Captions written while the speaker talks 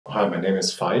Hi, my name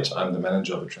is Veit. I'm the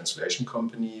manager of a translation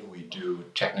company. We do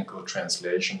technical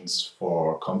translations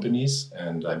for companies,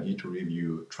 and I'm here to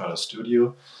review Trados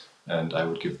Studio, and I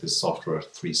would give this software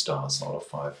 3 stars out of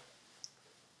 5.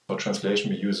 For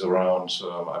translation, we use around,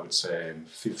 I would say,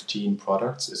 15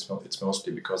 products. It's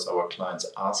mostly because our clients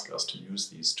ask us to use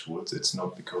these tools. It's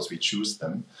not because we choose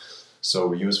them. So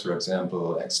we use, for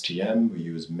example, XTM, we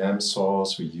use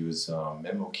MemSource, we use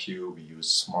MemoQ, we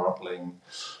use SmartLink.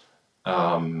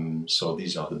 So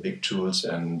these are the big tools,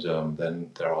 and then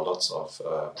there are lots of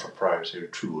proprietary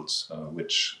tools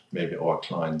which maybe our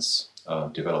clients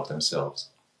develop themselves.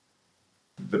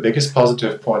 The biggest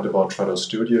positive point about Trados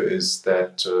Studio is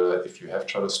that if you have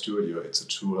Trados Studio, it's a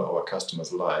tool our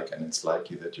customers like, and it's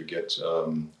likely that you get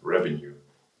revenue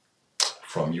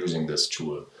from using this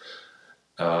tool.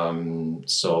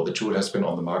 So the tool has been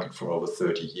on the market for over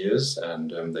 30 years,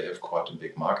 and they have quite a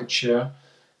big market share.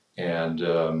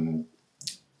 And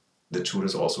the tool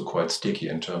is also quite sticky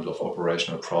in terms of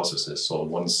operational processes. So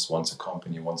once a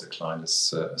company, once a client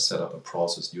has set up a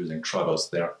process using Trados,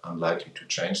 they're unlikely to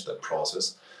change that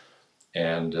process.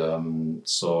 And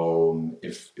so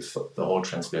if the whole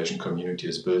translation community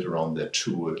is built around that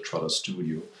tool, Trados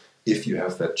Studio, if you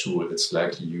have that tool, it's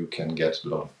likely you can get a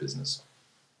lot of business.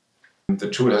 The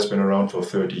tool has been around for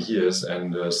 30 years,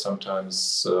 and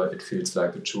sometimes it feels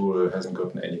like the tool hasn't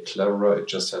gotten any cleverer, it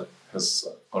just has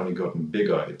only gotten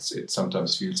bigger. It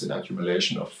sometimes feels an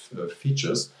accumulation of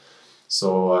features.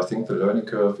 So I think the learning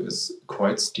curve is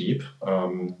quite steep,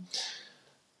 even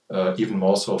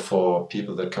more so for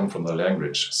people that come from the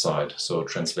language side. So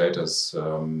translators,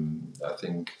 I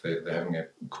think they're having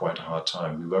quite a hard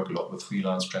time. We work a lot with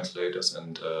freelance translators,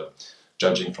 and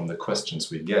judging from the questions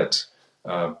we get,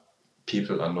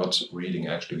 people are not reading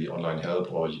actually the online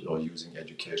help or using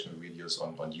educational videos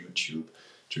on YouTube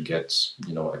to get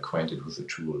acquainted with the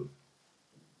tool.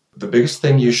 The biggest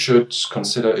thing you should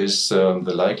consider is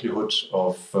the likelihood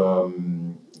of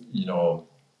you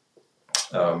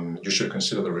should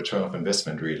consider the return of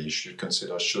investment. Really, you should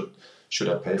consider should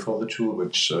I pay for the tool,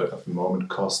 which at the moment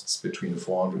costs between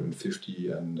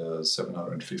 450 and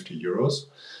 750 euros.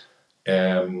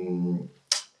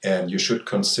 And you should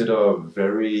consider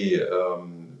very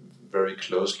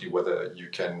closely whether you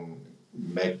can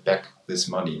make back this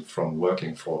money from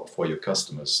working for your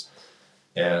customers.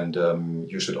 And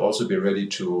you should also be ready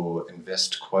to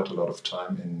invest quite a lot of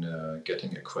time in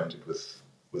getting acquainted with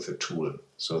the tool.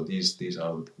 So these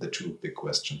are the 2 big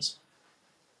questions.